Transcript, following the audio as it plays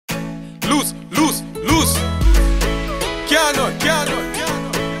loose. Cannot.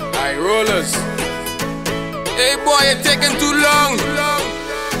 Aye, Rollas. Hey boy, you're taking too long.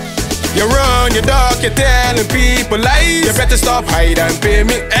 You run your dog, you're telling people lies. You better stop, hide and pay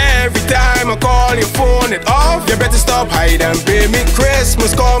me. Every time I call your phone it off. You better stop, hide and pay me.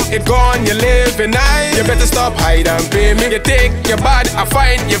 Christmas come, it gone, you living nice. You better stop, hide and pay me. You take your body, I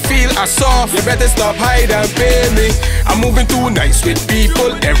find you feel a soft. You better stop, hide and pay me. I'm moving too nice with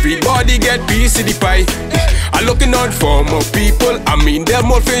people. Everybody get piece of the pie. I'm looking out for more people. I mean them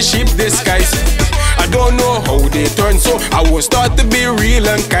all in sheep disguise. I don't know how they turn, so I will start to be real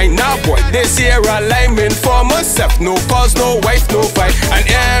and kind. Now boy, this year alignment for myself. No cause, no wife, no fight. And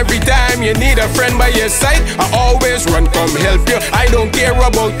every time you need a friend by your side, I always run, come help you. I don't care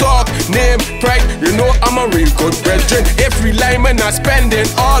about talk, name, pride. You know I'm a real good brethren. Every lineman I spending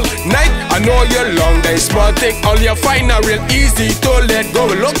all night. I know you're long, that small thing. All you find are real easy to let go.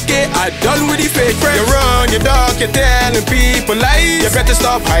 Look, I done with the fake friends. You run your dog, you're telling people lies. You better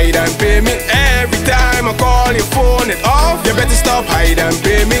stop, hide and pay me. Every time I call your phone it off. You better stop, hide and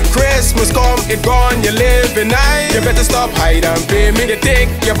pay me. Christmas come, it gone, you living nice. You better stop, hide and pay me. You take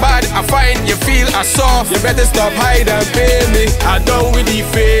your body, I find you feel a soft. You better stop, hide and pay me. I done with the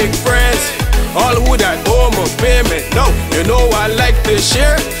fake friends. All who that owe me payment. No, you know I like to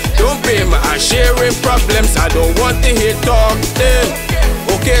share. Don't pay me, I sharing problems. I don't want to hear talk them.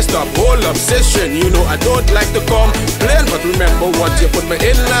 Okay, stop, hold up, session. You know I don't like to complain, but remember what you put me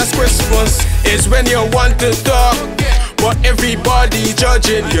in last Christmas is when you want to talk, but everybody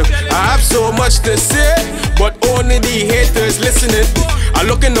judging you. I have so much to say, but only the haters listening. I'm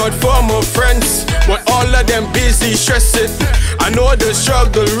looking out for my friends, but all of them busy stressing. I know the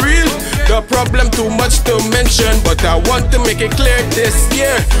struggle real, the problem too much to mention, but I want to make it clear this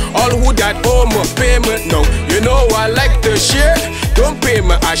year. All who that owe me payment, no, you know I like to share. Don't pay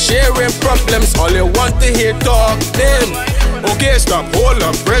me, I sharing problems. All you want to hear talk them. Okay, stop, hold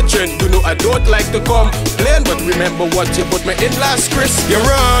up, brethren. You know I don't like to complain, but remember what you put me in last Christmas. You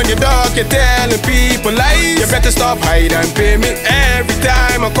run your dog, you're telling people lies. You better stop, hide and pay me. Every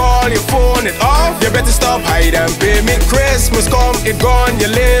time I call your phone it off. You better stop, hide and pay me. Christmas come, it gone, you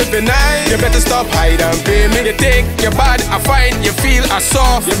living nice. You better stop, hide and pay me. You take your body, I find you feel a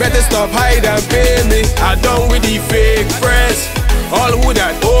soft. You better stop, hide and pay me. I done with the fake friends. All who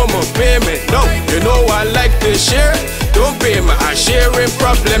that owe me payment. No, you know I like to share. Don't pay me, I sharing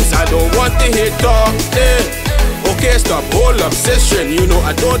problems. I don't want to hear talk them. Okay, stop, hold up, session. You know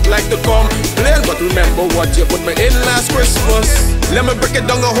I don't like to complain, but remember what you put me in last Christmas. Let me break it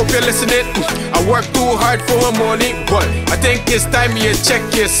down, I hope you're listening. I work too hard for my money, but I think it's time you check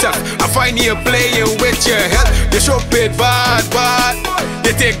yourself. I find you playing with your health. You show paid bad.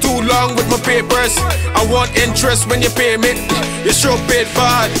 You take too long with my papers. I want interest when you pay me. You show paid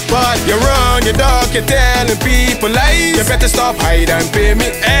bad. You run your dog, you're telling people lies. You better stop, hide and pay me.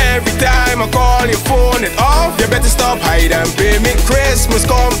 Every time I call your phone it off. You better stop, hide and pay me. Christmas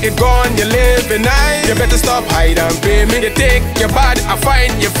come, it gone, you living nice. You better stop, hide and pay me. You take your body, I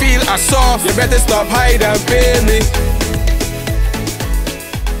find you feel a soft. You better stop, hide and pay me.